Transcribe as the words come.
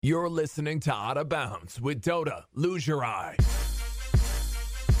You're listening to Out of Bounds with Doda Lulgjuraj.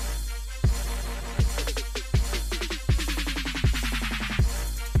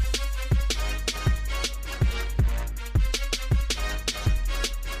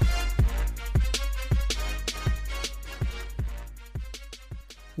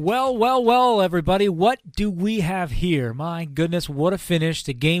 Well, everybody. What do we have here? My goodness, what a finish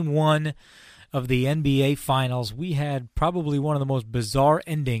to Game 1 of the NBA Finals. We had probably one of the most bizarre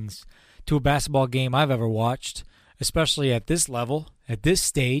endings to a basketball game I've ever watched, especially at this level, at this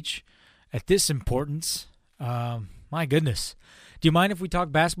stage, at this importance. My goodness. Do you mind if we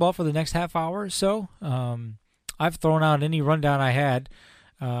talk basketball for the next half hour or so? I've thrown out any rundown I had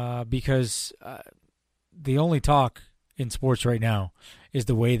because the only talk in sports right now is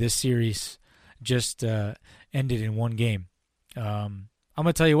the way this series just ended in one game. I'm going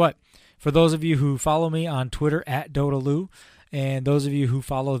to tell you what. For those of you who follow me on Twitter at DodaLu, and those of you who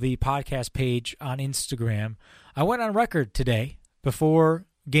follow the podcast page on Instagram, I went on record today before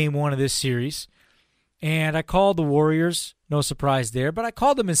Game 1 of this series, and I called the Warriors, no surprise there, but I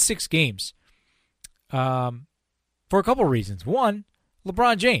called them in 6 games for a couple reasons. One,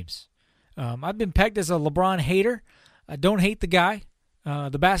 LeBron James. I've been pegged as a LeBron hater. I don't hate the guy,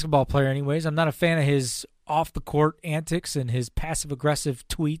 the basketball player anyways. I'm not a fan of his off-the-court antics and his passive-aggressive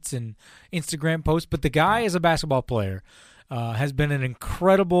tweets and Instagram posts, but the guy is a basketball player, has been an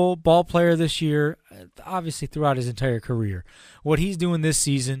incredible ball player this year, obviously throughout his entire career. What he's doing this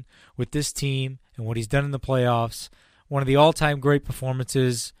season with this team and what he's done in the playoffs, one of the all-time great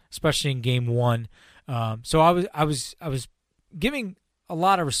performances, especially in Game 1. So I was giving a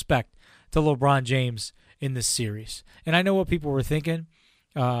lot of respect to LeBron James in this series. And I know what people were thinking.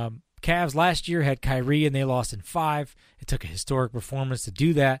 Cavs last year had Kyrie and they lost in 5. It took a historic performance to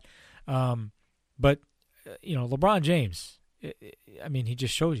do that. But LeBron James, he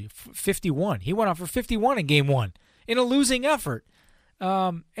just shows you 51. He went out for 51 in Game 1 in a losing effort.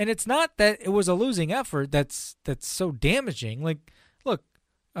 And it's not that it was a losing effort that's so damaging. Like, look,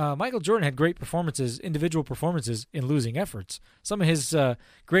 Michael Jordan had great performances, individual performances in losing efforts. Some of his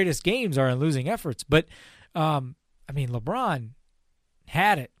greatest games are in losing efforts. But, LeBron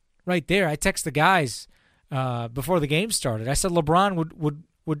had it right there. I text the guys before the game started. I said LeBron would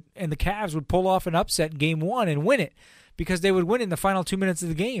and the Cavs would pull off an upset in Game 1 and win it because they would win in the final 2 minutes of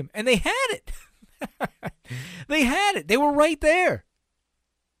the game. And they had it. They had it. They were right there.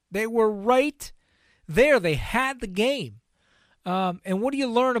 They were right there. They had the game. And what do you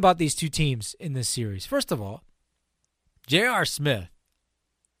learn about these two teams in this series? First of all, J.R. Smith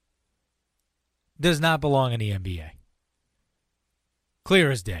does not belong in the NBA.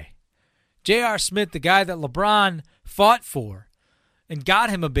 Clear as day. J.R. Smith, the guy that LeBron fought for and got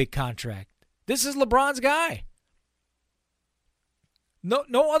him a big contract. This is LeBron's guy.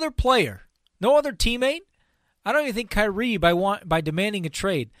 No other player, no other teammate. I don't even think Kyrie, by demanding a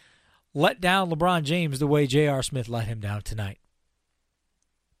trade, let down LeBron James the way J.R. Smith let him down tonight.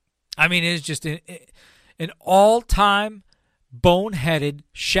 It's just an all-time boneheaded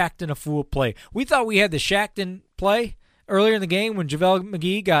Shaqtin' a fool play. We thought we had the Shaqtin' play earlier in the game when JaVale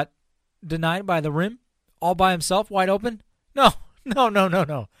McGee got denied by the rim all by himself, wide open. No, that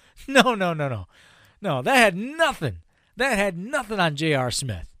had nothing. That had nothing on J.R.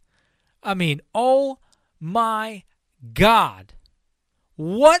 Smith. Oh my God.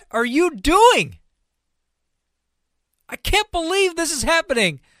 What are you doing? I can't believe this is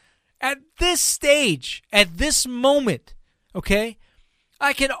happening at this stage, at this moment, okay?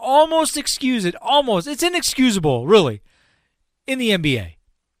 I can almost excuse it, almost. It's inexcusable, really, in the NBA.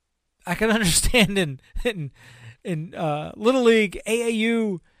 I can understand in Little League,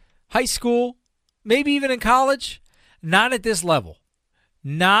 AAU, high school, maybe even in college. Not at this level.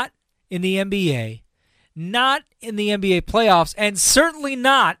 Not in the NBA. Not in the NBA playoffs. And certainly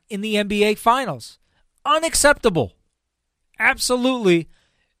not in the NBA finals. Unacceptable. Absolutely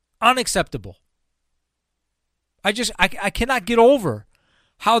unacceptable. I cannot get over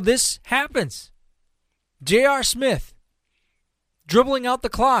how this happens. J.R. Smith dribbling out the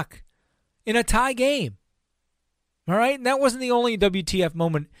clock in a tie game. All right? And that wasn't the only WTF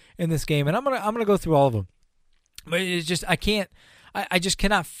moment in this game. And I'm gonna go through all of them. But it's just I just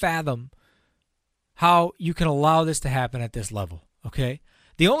cannot fathom how you can allow this to happen at this level. Okay?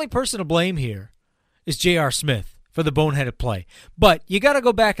 The only person to blame here is J.R. Smith for the boneheaded play. But you got to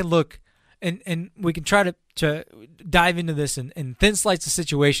go back and look, and we can try to dive into this and thin slice the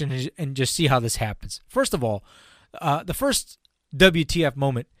situation and just see how this happens. First of all, the first WTF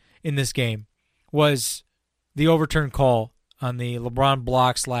moment in this game was the overturned call on the LeBron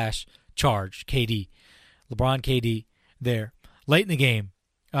block / charge, KD. LeBron KD there. Late in the game,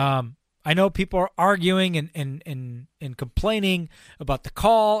 I know people are arguing and complaining about the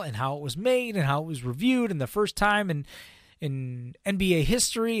call and how it was made and how it was reviewed and the first time in NBA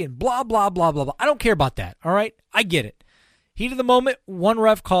history and blah, blah, blah, blah, blah. I don't care about that, all right? I get it. Heat of the moment, one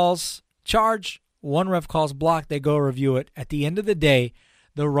ref calls charge, one ref calls block, they go review it. At the end of the day,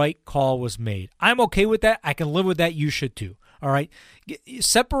 the right call was made. I'm okay with that. I can live with that. You should too, all right?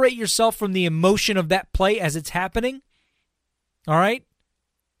 Separate yourself from the emotion of that play as it's happening, all right?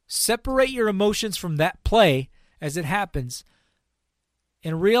 Separate your emotions from that play as it happens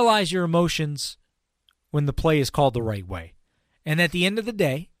and realize your emotions when the play is called the right way. And at the end of the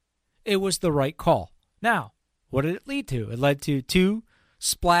day, it was the right call. Now, what did it lead to? It led to 2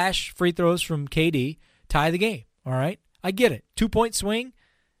 splash free throws from KD, tie the game, all right? I get it. 2-point swing,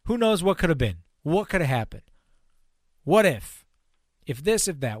 who knows what could have been? What could have happened? What if? If this,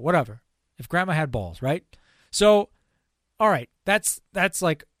 if that, whatever. If grandma had balls, right? So, all right, that's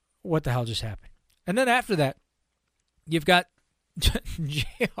like, what the hell just happened? And then after that, you've got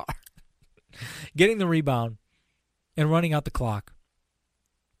JR getting the rebound and running out the clock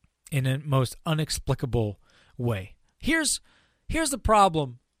in a most inexplicable way. Here's the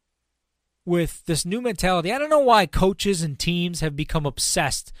problem with this new mentality. I don't know why coaches and teams have become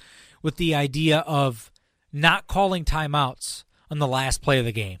obsessed with the idea of not calling timeouts on the last play of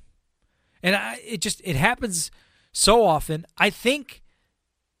the game. And it happens so often. I think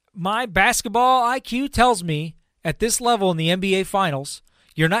my basketball IQ tells me at this level in the NBA Finals,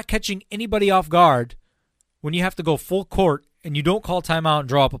 you're not catching anybody off guard when you have to go full court and you don't call timeout and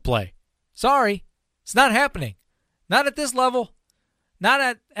draw up a play. Sorry, it's not happening. Not at this level.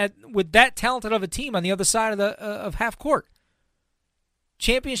 Not at with that talented of a team on the other side of half court.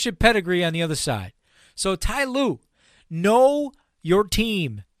 Championship pedigree on the other side. So Ty Lue, know your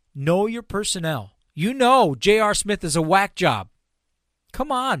team. Know your personnel. You know J.R. Smith is a whack job.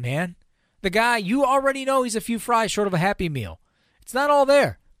 Come on, man. The guy, you already know he's a few fries short of a Happy Meal. It's not all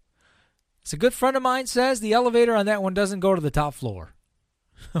there. As a good friend of mine says, the elevator on that one doesn't go to the top floor.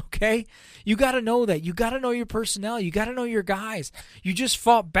 Okay? You got to know that. You got to know your personnel. You got to know your guys. You just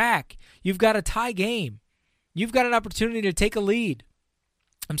fought back. You've got a tie game. You've got an opportunity to take a lead.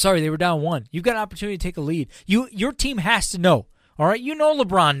 I'm sorry, they were down 1. You've got an opportunity to take a lead. Your team has to know. All right? You know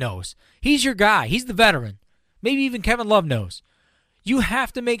LeBron knows. He's your guy. He's the veteran. Maybe even Kevin Love knows. You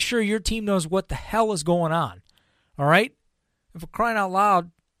have to make sure your team knows what the hell is going on. All right? If we're crying out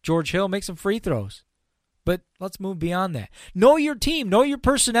loud, George Hill, make some free throws. But let's move beyond that. Know your team. Know your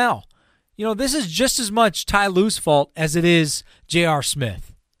personnel. You know, this is just as much Ty Lue's fault as it is J.R.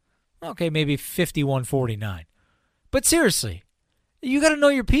 Smith. Okay, maybe 51-49. But seriously, you got to know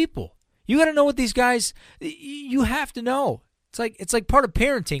your people. You got to know what these guys, you have to know. It's like part of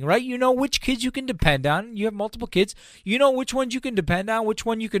parenting, right? You know which kids you can depend on. You have multiple kids. You know which ones you can depend on, which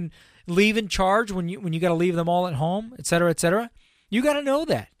one you can leave in charge when you got to leave them all at home, et cetera, et cetera. You got to know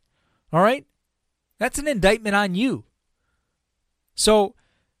that. All right? That's an indictment on you. So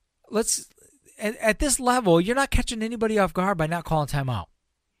at this level, you're not catching anybody off guard by not calling timeout.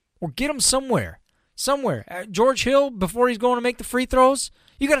 Or get them somewhere. George Hill, before he's going to make the free throws,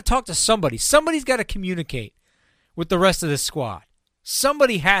 you got to talk to somebody. Somebody's got to communicate with the rest of this squad.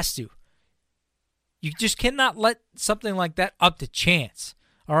 Somebody has to. You just cannot let something like that up to chance.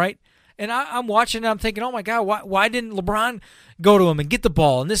 All right? And I'm watching and I'm thinking, oh my God, why didn't LeBron go to him and get the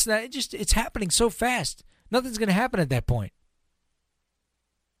ball and this and that? It's happening so fast. Nothing's going to happen at that point.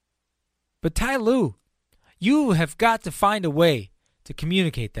 But Ty Lue, you have got to find a way to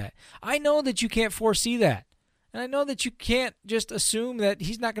communicate that. I know that you can't foresee that. And I know that you can't just assume that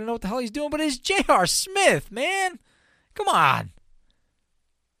he's not going to know what the hell he's doing, but it's J.R. Smith, man. Come on.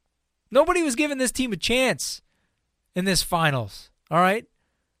 Nobody was giving this team a chance in this finals, all right?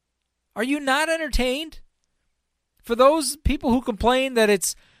 Are you not entertained? For those people who complain that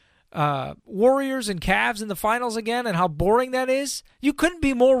it's Warriors and Cavs in the finals again and how boring that is, you couldn't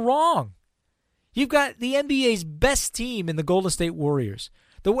be more wrong. You've got the NBA's best team in the Golden State Warriors.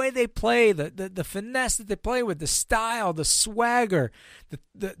 The way they play, the finesse that they play with, the style, the swagger,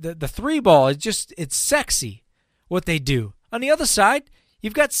 the three ball, it's sexy what they do. On the other side,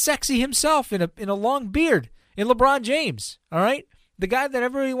 you've got sexy himself in a long beard in LeBron James, all right? The guy that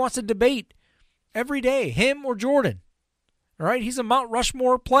everybody wants to debate every day, him or Jordan. All right? He's a Mount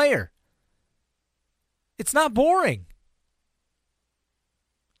Rushmore player. It's not boring.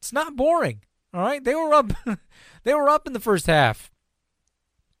 It's not boring. All right? They were up they were up in the first half.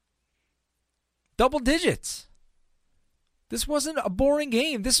 Double digits. This wasn't a boring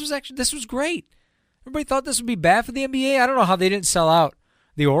game. This was great. Everybody thought this would be bad for the NBA. I don't know how they didn't sell out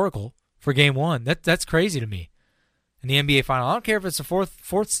the Oracle for game 1. That's crazy to me. in the NBA final. I don't care if it's the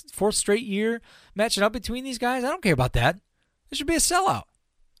fourth straight year matching up between these guys. I don't care about that. It should be a sellout.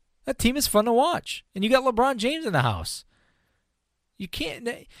 That team is fun to watch. And you got LeBron James in the house. You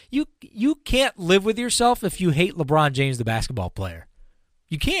can't live with yourself if you hate LeBron James, the basketball player.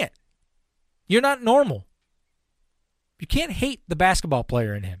 You can't. You're not normal. You can't hate the basketball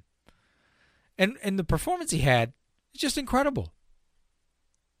player in him. And the performance he had is just incredible.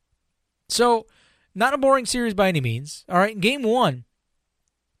 So, not a boring series by any means. All right, Game 1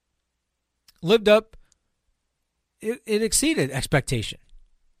 lived up. It exceeded expectation.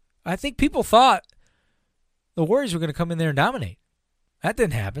 I think people thought the Warriors were going to come in there and dominate. That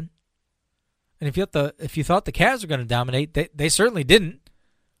didn't happen. And if you thought the Cavs were going to dominate, they certainly didn't.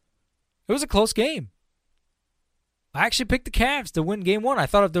 It was a close game. I actually picked the Cavs to win Game 1. I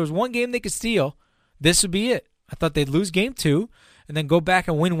thought if there was one game they could steal, this would be it. I thought they'd lose Game 2 and then go back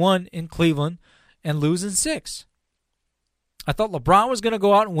and win 1 in Cleveland and lose in 6. I thought LeBron was going to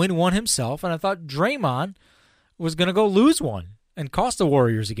go out and win 1 himself, and I thought Draymond was going to go lose 1 and cost the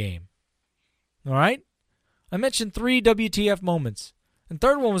Warriors a game. All right? I mentioned 3 WTF moments. And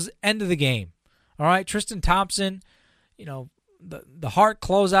third one was end of the game. All right? Tristan Thompson, the heart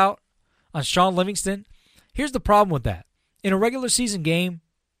closeout on Shaun Livingston. Here's the problem with that. In a regular season game,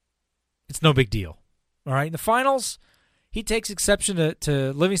 it's no big deal. All right? In the finals, he takes exception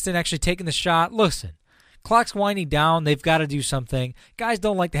to Livingston actually taking the shot. Listen, clock's winding down. They've got to do something. Guys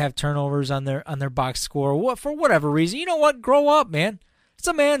don't like to have turnovers on their box score for whatever reason. You know what? Grow up, man. It's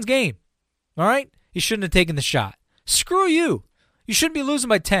a man's game. All right? He shouldn't have taken the shot. Screw you. You shouldn't be losing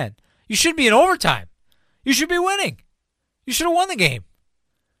by 10. You should be in overtime. You should be winning. You should have won the game.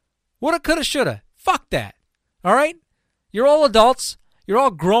 Woulda, coulda, shoulda. Fuck that. All right? You're all adults. You're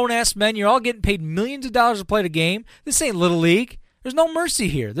all grown-ass men. You're all getting paid millions of dollars to play the game. This ain't Little League. There's no mercy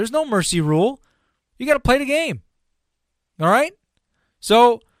here. There's no mercy rule. You got to play the game. All right?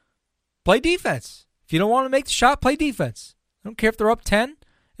 So, play defense. If you don't want to make the shot, play defense. I don't care if they're up 10,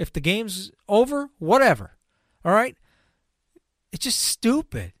 if the game's over, whatever. All right? It's just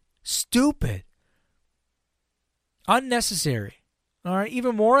stupid. Stupid. Unnecessary. All right?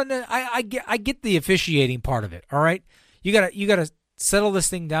 Even more, I get the officiating part of it. All right? You gotta settle this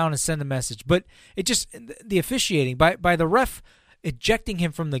thing down and send a message. But it just, the officiating by the ref ejecting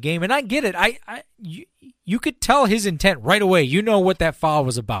him from the game, and I get it. You could tell his intent right away. You know what that foul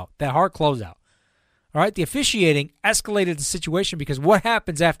was about, that hard closeout. All right, the officiating escalated the situation because what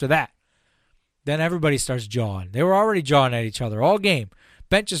happens after that? Then everybody starts jawing. They were already jawing at each other all game.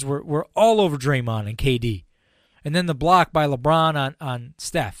 Benches were all over Draymond and KD. And then the block by LeBron on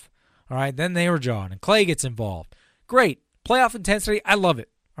Steph. All right, then they were jawing, and Clay gets involved. Great. Playoff intensity, I love it.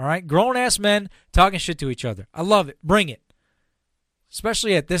 All right, grown-ass men talking shit to each other. I love it. Bring it.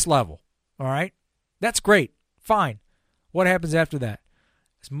 Especially at this level. All right? That's great. Fine. What happens after that?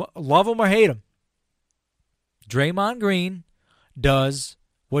 Love him or hate him. Draymond Green does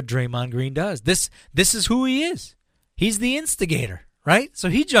what Draymond Green does. This is who he is. He's the instigator, right? So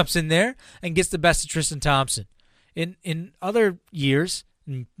he jumps in there and gets the best of Tristan Thompson. In other years,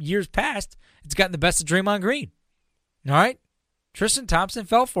 in years past, it's gotten the best of Draymond Green. All right? Tristan Thompson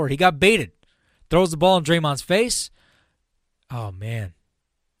fell for it. He got baited. Throws the ball in Draymond's face. Oh, man.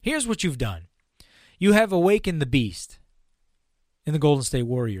 Here's what you've done. You have awakened the beast in the Golden State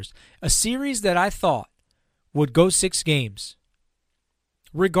Warriors. A series that I thought would go 6 games,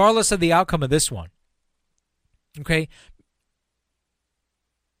 regardless of the outcome of this one. Okay?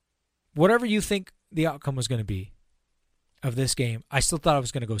 Whatever you think the outcome was going to be of this game, I still thought it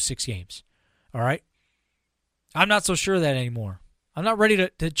was going to go 6 games. All right? I'm not so sure of that anymore. I'm not ready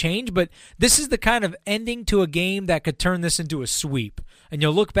to change, but this is the kind of ending to a game that could turn this into a sweep. And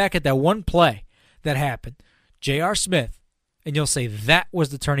you'll look back at that one play that happened, J.R. Smith, and you'll say that was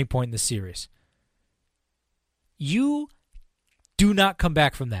the turning point in the series. You do not come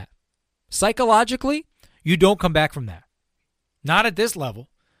back from that. Psychologically, you don't come back from that. Not at this level.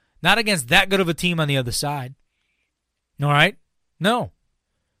 Not against that good of a team on the other side. All right? No.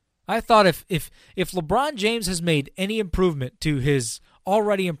 I thought if LeBron James has made any improvement to his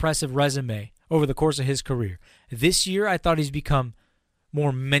already impressive resume over the course of his career, this year I thought he's become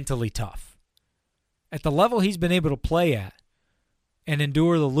more mentally tough. At the level he's been able to play at and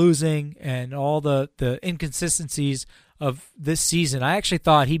endure the losing and all the inconsistencies of this season, I actually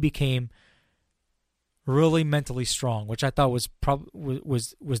thought he became really mentally strong, which I thought was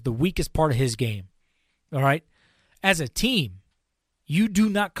the weakest part of his game. All right? As a team, you do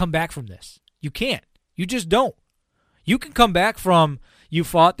not come back from this. You can't. You just don't. You can come back from you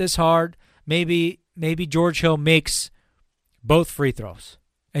fought this hard. Maybe George Hill makes both free throws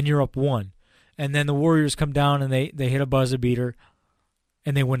and you're up 1. and then the Warriors come down and they hit a buzzer beater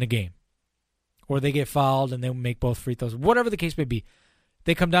and they win the game. Or they get fouled and they make both free throws. Whatever the case may be.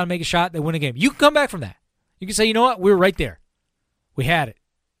 They come down and make a shot, they win a game. You can come back from that. You can say, you know what? We were right there. We had it.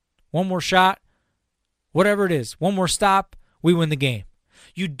 One more shot, whatever it is. One more stop, we win the game.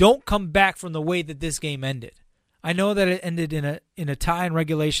 You don't come back from the way that this game ended. I know that it ended in a tie in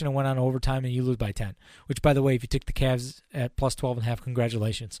regulation and went on overtime and you lose by 10. Which, by the way, if you took the Cavs at plus 12.5,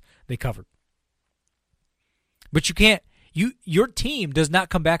 congratulations. They covered. But you can't. Your team does not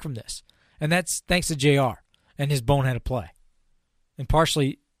come back from this. And that's thanks to JR and his boneheaded play. And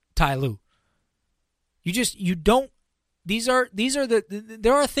partially Ty Lue. You don't.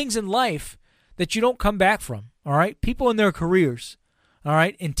 There are things in life that you don't come back from. All right? People in their careers, all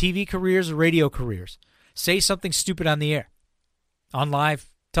right, in TV careers or radio careers, say something stupid on the air, on live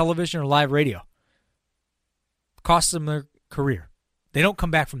television or live radio. Costs them their career. They don't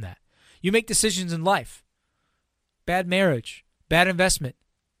come back from that. You make decisions in life. Bad marriage, bad investment.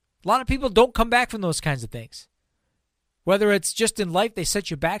 A lot of people don't come back from those kinds of things. Whether it's just in life they set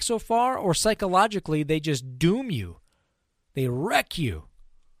you back so far or psychologically they just doom you. They wreck you.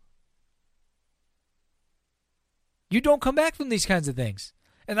 You don't come back from these kinds of things.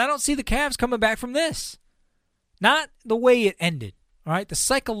 And I don't see the Cavs coming back from this. Not the way it ended. All right, the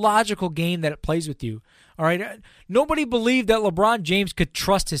psychological game that it plays with you. All right, nobody believed that LeBron James could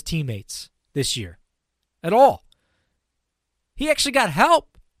trust his teammates this year at all. He actually got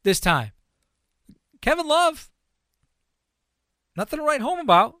help this time. Kevin Love, nothing to write home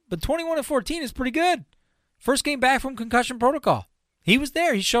about, but 21-14 is pretty good. First game back from concussion protocol. He was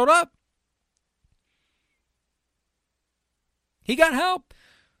there. He showed up. He got help.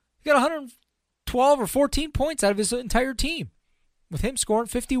 He got 112 or 14 points out of his entire team, with him scoring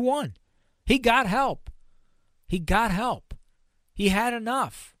 51. He got help. He got help. He had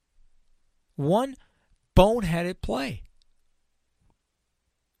enough. One boneheaded play.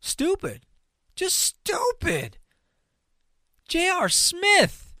 Stupid. Just stupid. J.R.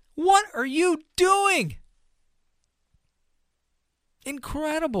 Smith, what are you doing?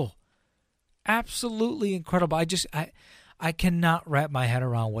 Incredible. Absolutely incredible. I cannot wrap my head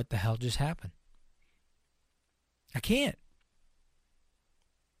around what the hell just happened. I can't.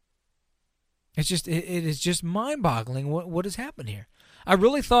 It's just it is just mind-boggling what has happened here. I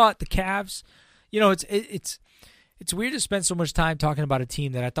really thought the Cavs, it's weird to spend so much time talking about a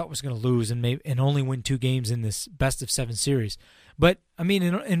team that I thought was going to lose and only win 2 games in this best of 7 series. But I mean,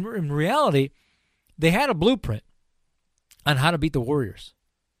 in reality, they had a blueprint on how to beat the Warriors.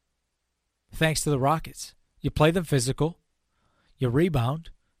 Thanks to the Rockets, you play them physical, you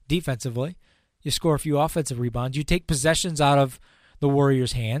rebound defensively, you score a few offensive rebounds, you take possessions out of the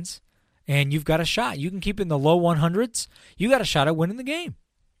Warriors' hands, and you've got a shot. You can keep it in the low 100s. You got a shot at winning the game.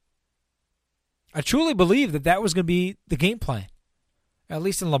 I truly believe that was going to be the game plan, at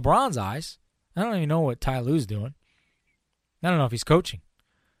least in LeBron's eyes. I don't even know what Ty Lue's doing. I don't know if he's coaching.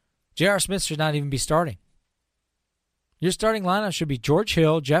 J.R. Smith should not even be starting. Your starting lineup should be George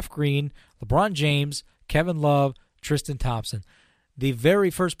Hill, Jeff Green, LeBron James, Kevin Love, Tristan Thompson. The very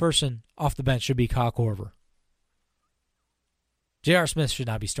first person off the bench should be Kyle Korver. J.R. Smith should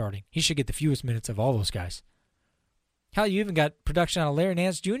not be starting. He should get the fewest minutes of all those guys. Hell, you even got production out of Larry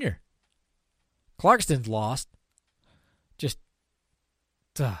Nance Jr. Clarkston's lost. Just,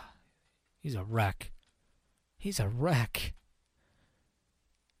 he's a wreck. He's a wreck.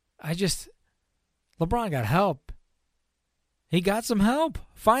 LeBron got help. He got some help,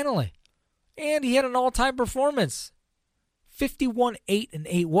 finally. And he had an all-time performance.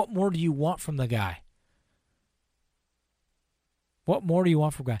 51-8-8. What more do you want from the guy? What more do you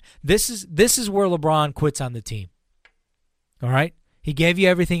want from the guy? This is where LeBron quits on the team. All right? He gave you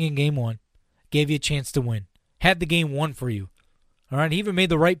everything in game 1. Gave you a chance to win. Had the game won for you. All right? He even made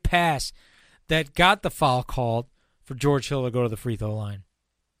the right pass that got the foul called for George Hill to go to the free throw line.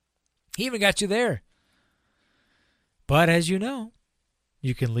 He even got you there. But as you know,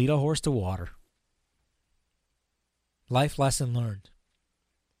 you can lead a horse to water. Life lesson learned.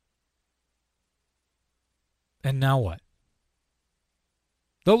 And now what?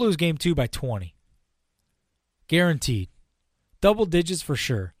 They'll lose game 2 by 20. Guaranteed. Double digits for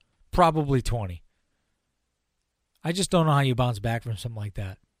sure. Probably 20. I just don't know how you bounce back from something like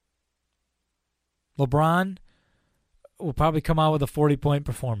that. LeBron will probably come out with a 40-point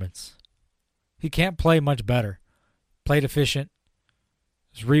performance. He can't play much better. Played efficient.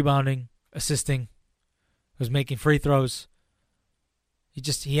 Was rebounding, assisting. Was making free throws.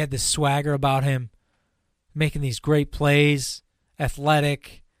 He had this swagger about him. Making these great plays.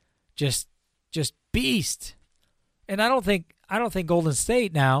 Athletic. Just beast. And I don't think Golden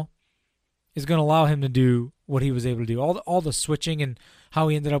State now is going to allow him to do what he was able to do. All the switching and how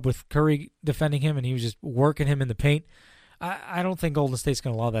he ended up with Curry defending him and he was just working him in the paint. I don't think Golden State's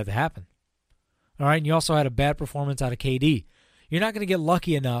going to allow that to happen. All right, and you also had a bad performance out of KD. You're not going to get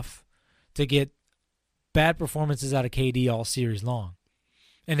lucky enough to get bad performances out of KD all series long.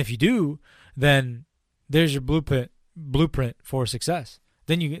 And if you do, then there's your blueprint for success.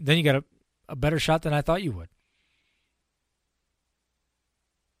 Then you got a better shot than I thought you would.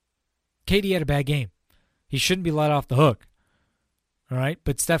 KD had a bad game. He shouldn't be let off the hook. All right,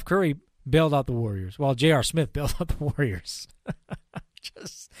 but Steph Curry bailed out the Warriors, while J.R. Smith bailed out the Warriors.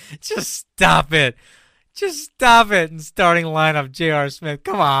 Just stop it. Just stop it. And starting lineup, J.R. Smith.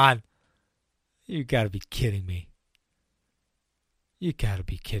 Come on. You got to be kidding me. You got to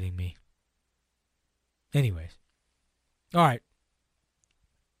be kidding me. Anyways. All right.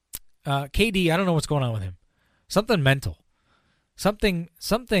 KD, I don't know what's going on with him. Something mental. Something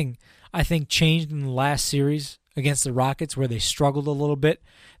I think changed in the last series against the Rockets where they struggled a little bit.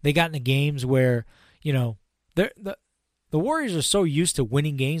 They got into games where, the Warriors are so used to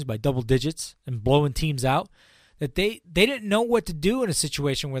winning games by double digits and blowing teams out that they didn't know what to do in a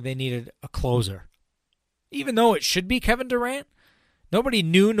situation where they needed a closer. Even though it should be Kevin Durant, nobody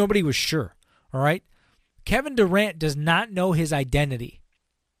knew, nobody was sure. All right? Kevin Durant does not know his identity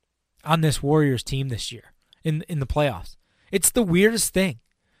on this Warriors team this year in the playoffs. It's the weirdest thing.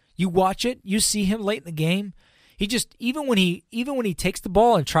 You watch it, you see him late in the game. He just even when he takes the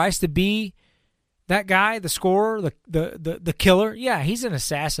ball and tries to be that guy, the scorer, the killer, yeah, he's an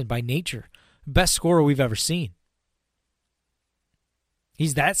assassin by nature. Best scorer we've ever seen.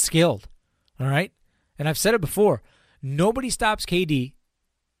 He's that skilled. All right? And I've said it before, nobody stops KD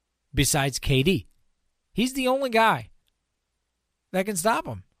besides KD. He's the only guy that can stop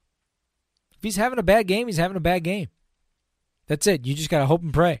him. If he's having a bad game, he's having a bad game. That's it. You just got to hope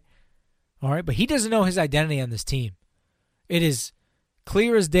and pray. All right? But he doesn't know his identity on this team. It is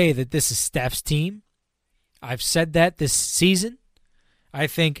clear as day that this is Steph's team. I've said that this season. I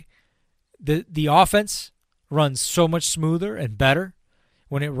think the offense runs so much smoother and better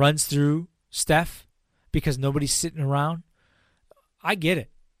when it runs through Steph because nobody's sitting around. I get it.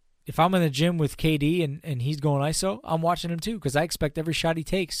 If I'm in the gym with KD and he's going ISO, I'm watching him too because I expect every shot he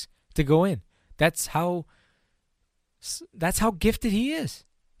takes to go in. That's how gifted he is.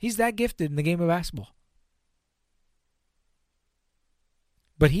 He's that gifted in the game of basketball.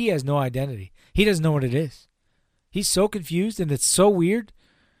 But he has no identity. He doesn't know what it is. He's so confused, and it's so weird.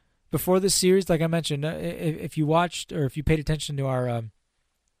 Before this series, like I mentioned, if you watched or if you paid attention to our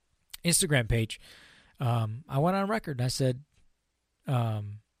Instagram page, I went on record and I said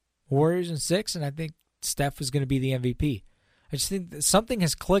Warriors in 6, and I think Steph is going to be the MVP. I just think that something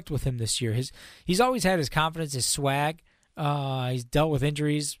has clicked with him this year. He's always had his confidence, his swag. He's dealt with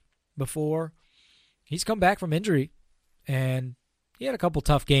injuries before. He's come back from injury, and he had a couple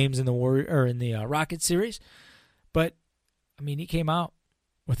tough games in the Rockets series. But I mean, he came out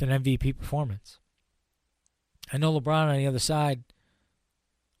with an MVP performance. I know LeBron on the other side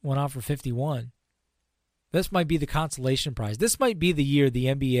went out for 51. This might be the consolation prize. This might be the year the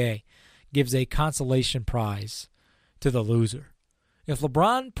NBA gives a consolation prize to the loser. If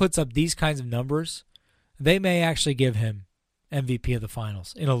LeBron puts up these kinds of numbers, they may actually give him MVP of the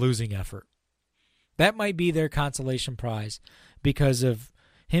finals in a losing effort. That might be their consolation prize because of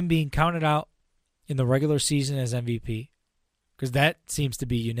him being counted out in the regular season as MVP, because that seems to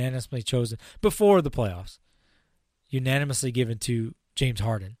be unanimously chosen before the playoffs, unanimously given to James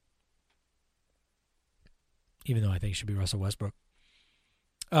Harden, even though I think it should be Russell Westbrook.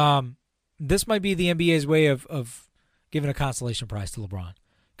 This might be the NBA's way of giving a consolation prize to LeBron,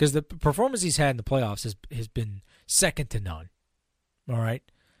 because the performance he's had in the playoffs has been second to none. All right,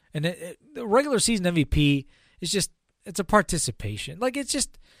 and the regular season MVP is just, it's a participation. Like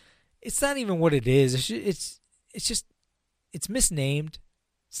it's not even what it is. It's misnamed.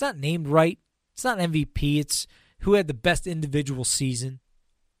 It's not named right. It's not MVP. It's who had the best individual season,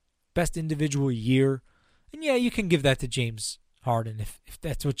 best individual year, and yeah, you can give that to James Harden if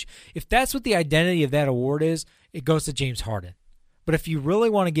that's what the identity of that award is. It goes to James Harden. But if you really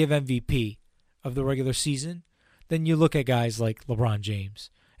want to give MVP of the regular season, then you look at guys like LeBron James,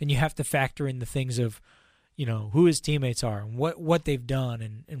 and you have to factor in the things of, who his teammates are and what they've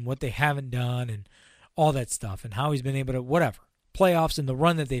done and what they haven't done and all that stuff and how he's been able to, whatever, playoffs and the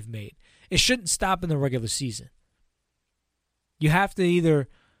run that they've made. It shouldn't stop in the regular season. You have to either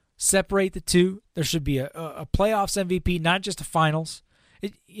separate the two. There should be a playoffs MVP, not just a finals.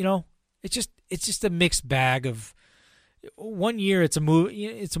 It's just a mixed bag of, one year it's a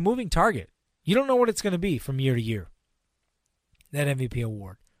moving target. You don't know what it's going to be from year to year, that MVP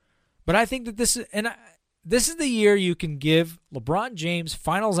award. But I think that this is the year you can give LeBron James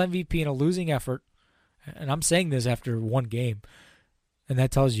Finals MVP in a losing effort. And I'm saying this after one game. And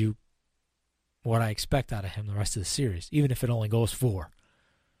that tells you what I expect out of him the rest of the series, even if it only goes 4.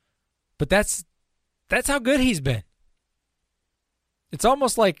 But that's how good he's been. It's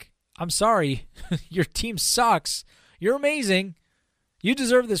almost like, I'm sorry, your team sucks. You're amazing. You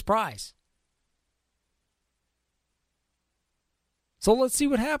deserve this prize. So let's see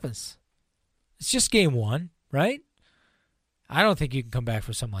what happens. It's just game 1, right? I don't think you can come back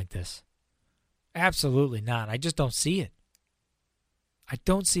for something like this. Absolutely not. I just don't see it. I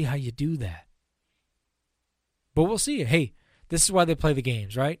don't see how you do that. But we'll see. Hey, this is why they play the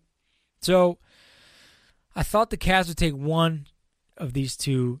games, right? So I thought the Cavs would take one of these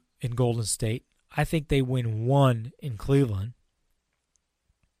two in Golden State. I think they win one in Cleveland.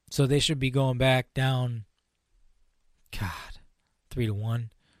 So they should be going back down, 3-1,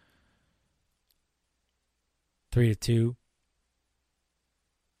 3-2.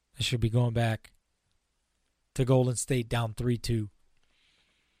 They should be going back to Golden State down 3-2.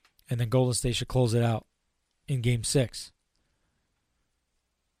 And then Golden State should close it out in Game 6.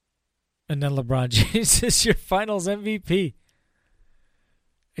 And then LeBron James is your Finals MVP.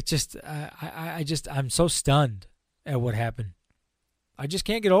 It just, I'm so stunned at what happened. I just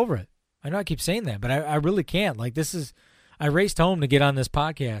can't get over it. I know I keep saying that, but I really can't. Like, I raced home to get on this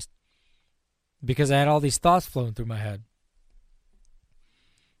podcast because I had all these thoughts flowing through my head.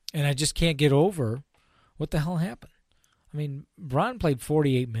 And I just can't get over what the hell happened. I mean, Bron played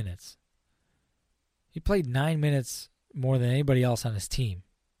 48 minutes. He played 9 minutes more than anybody else on his team.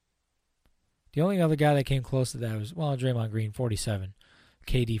 The only other guy that came close to that was, Draymond Green, 47.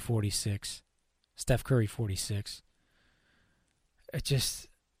 KD, 46. Steph Curry, 46. I just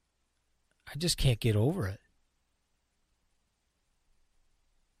can't get over it.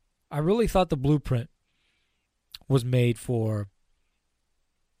 I really thought the blueprint was made for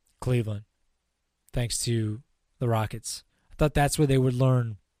Cleveland, thanks to the Rockets. I thought that's where they would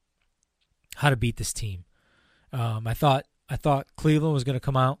learn how to beat this team. I thought Cleveland was going to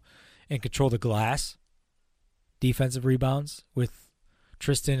come out and control the glass, defensive rebounds with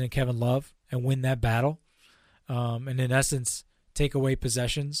Tristan and Kevin Love, and win that battle. And in essence, take away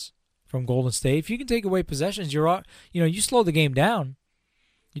possessions from Golden State. If you can take away possessions, you slow the game down.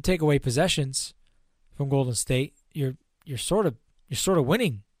 You take away possessions from Golden State, you're sort of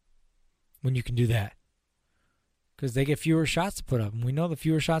winning when you can do that, because they get fewer shots to put up, and we know the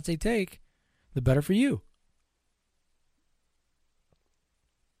fewer shots they take, the better for you.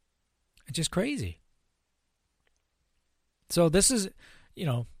 It's just crazy. So this is,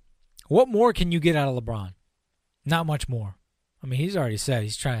 what more can you get out of LeBron? Not much more. I mean, he's already said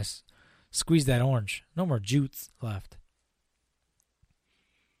he's trying to squeeze that orange. No more juice left.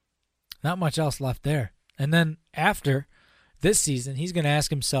 Not much else left there. And then after this season, he's going to ask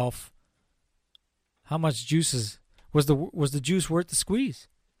himself, how much juice was the juice worth the squeeze?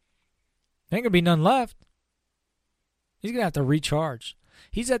 There ain't going to be none left. He's going to have to recharge.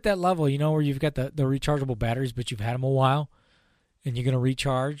 He's at that level, where you've got the rechargeable batteries, but you've had them a while, and you're going to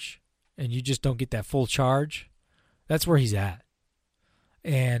recharge, and you just don't get that full charge. That's where he's at.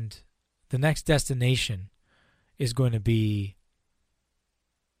 And the next destination is going to be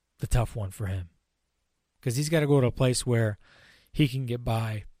the tough one for him, because he's got to go to a place where he can get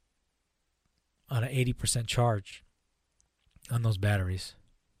by on an 80% charge on those batteries.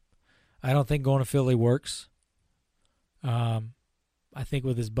 I don't think going to Philly works. I think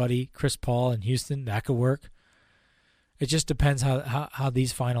with his buddy Chris Paul in Houston, that could work. It just depends how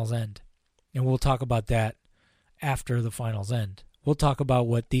these finals end. And we'll talk about that after the finals end. We'll talk about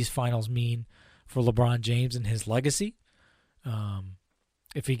what these finals mean for LeBron James and his legacy.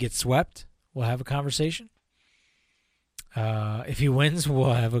 If he gets swept, we'll have a conversation. If he wins,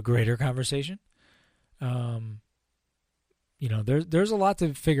 we'll have a greater conversation. There's a lot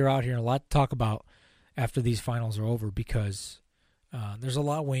to figure out here, a lot to talk about after these finals are over, because there's a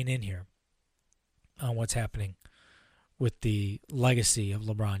lot weighing in here on what's happening with the legacy of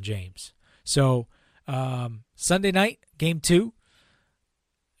LeBron James. So Sunday night, Game 2,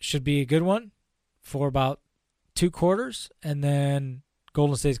 should be a good one for about 2 quarters, and then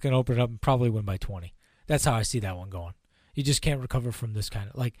Golden State's going to open it up and probably win by 20. That's how I see that one going. You just can't recover from this kind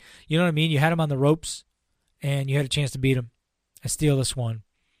of, you know what I mean? You had him on the ropes, and you had a chance to beat him and steal this one,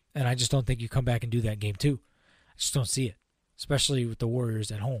 and I just don't think you come back and do that in Game 2. I just don't see it, especially with the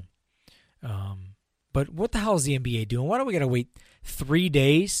Warriors at home. But what the hell is the NBA doing? Why do we got to wait 3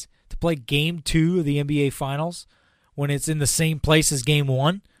 days to play Game 2 of the NBA Finals when it's in the same place as Game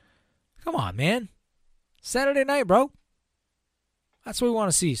 1? Come on, man. Saturday night, bro. That's what we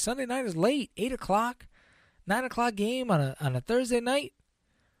want to see. Sunday night is late, 8 o'clock, 9 o'clock game on a Thursday night.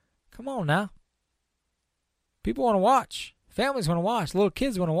 Come on now. People want to watch. Families want to watch. Little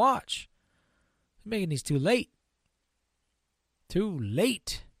kids want to watch. They're making these too late. Too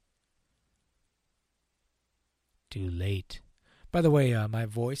late. Too late. By the way, my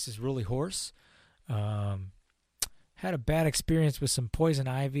voice is really hoarse. Had a bad experience with some poison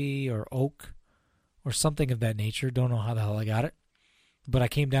ivy or oak or something of that nature. Don't know how the hell I got it. But I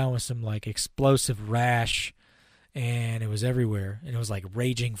came down with some like explosive rash, and it was everywhere. And it was like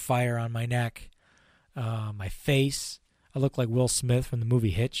raging fire on my neck, my face. I looked like Will Smith from the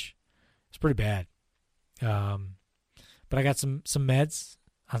movie Hitch. It's pretty bad. But I got some meds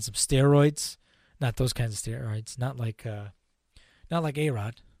on some steroids. Not those kinds of steroids. Not like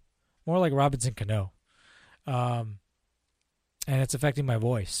A-Rod. More like Robinson Cano. And it's affecting my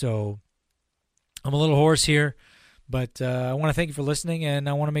voice. So I'm a little hoarse here. But I want to thank you for listening, and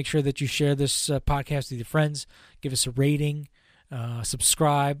I want to make sure that you share this podcast with your friends. Give us a rating.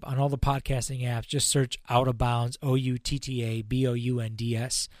 Subscribe on all the podcasting apps. Just search Out of Bounds,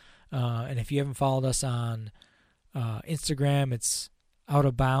 OUTTABOUNDS. And if you haven't followed us on Instagram, it's Out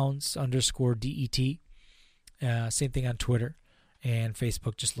of Bounds _DET. Same thing on Twitter and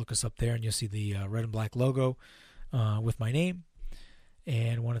Facebook. Just look us up there, and you'll see the red and black logo with my name.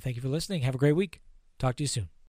 And I want to thank you for listening. Have a great week. Talk to you soon.